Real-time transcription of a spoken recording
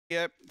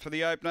for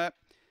the opener.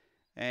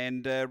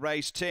 And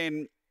race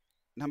 10,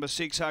 number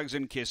 6, Hugs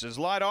and Kisses.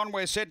 Light on,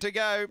 we're set to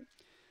go.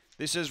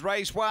 This is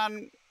race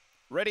 1,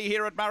 ready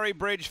here at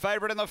Murray-Bridge,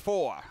 favourite in the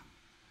 4.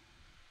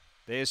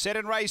 They're set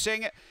and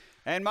racing.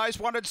 And Most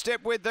Wanted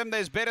step with them.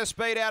 There's Better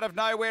Speed out of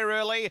nowhere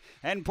early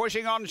and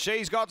pushing on.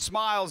 She's Got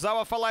Smiles. They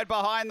were followed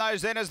behind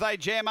those then as they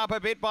jam up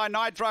a bit by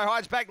Nitro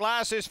Heights. Back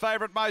last is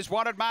favourite Most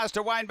Wanted.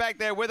 Master Wayne back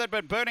there with it,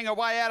 but burning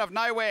away out of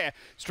nowhere.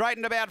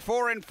 Straightened about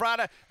 4 in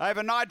front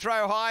over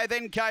Nitro High.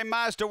 Then came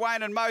Master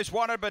Wayne and Most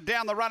Wanted, but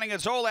down the running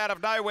it's all out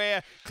of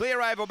nowhere.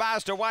 Clear over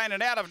Master Wayne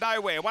and out of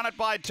nowhere. Won it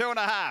by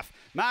 2.5.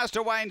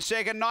 Master Wayne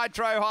second,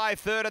 Nitro High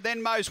third, and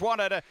then Most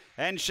Wanted.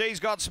 And She's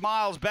Got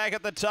Smiles back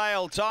at the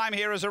tail. Time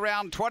here is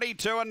around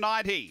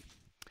 22:90.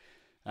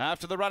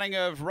 After the running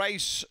of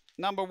race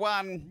number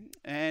 1,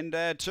 and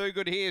Too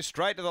Good here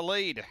straight to the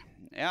lead.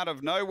 Out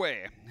of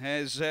nowhere.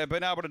 Has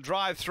been able to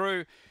drive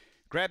through,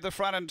 grab the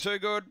front and Too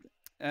Good.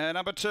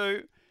 Number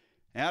 2,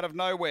 out of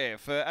nowhere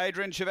for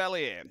Adrian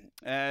Chevalier.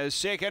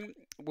 Second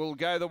will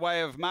go the way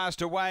of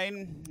Master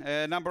Wayne.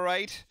 Number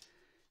 8.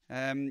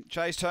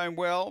 Chased home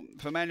well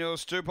for Manuel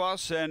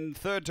Stupos, and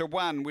 3rd to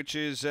 1, which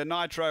is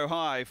Nitro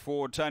High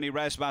for Tony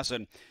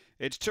Rasmussen.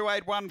 It's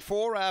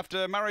 2814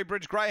 after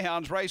Murray-Bridge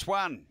Greyhounds race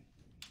 1.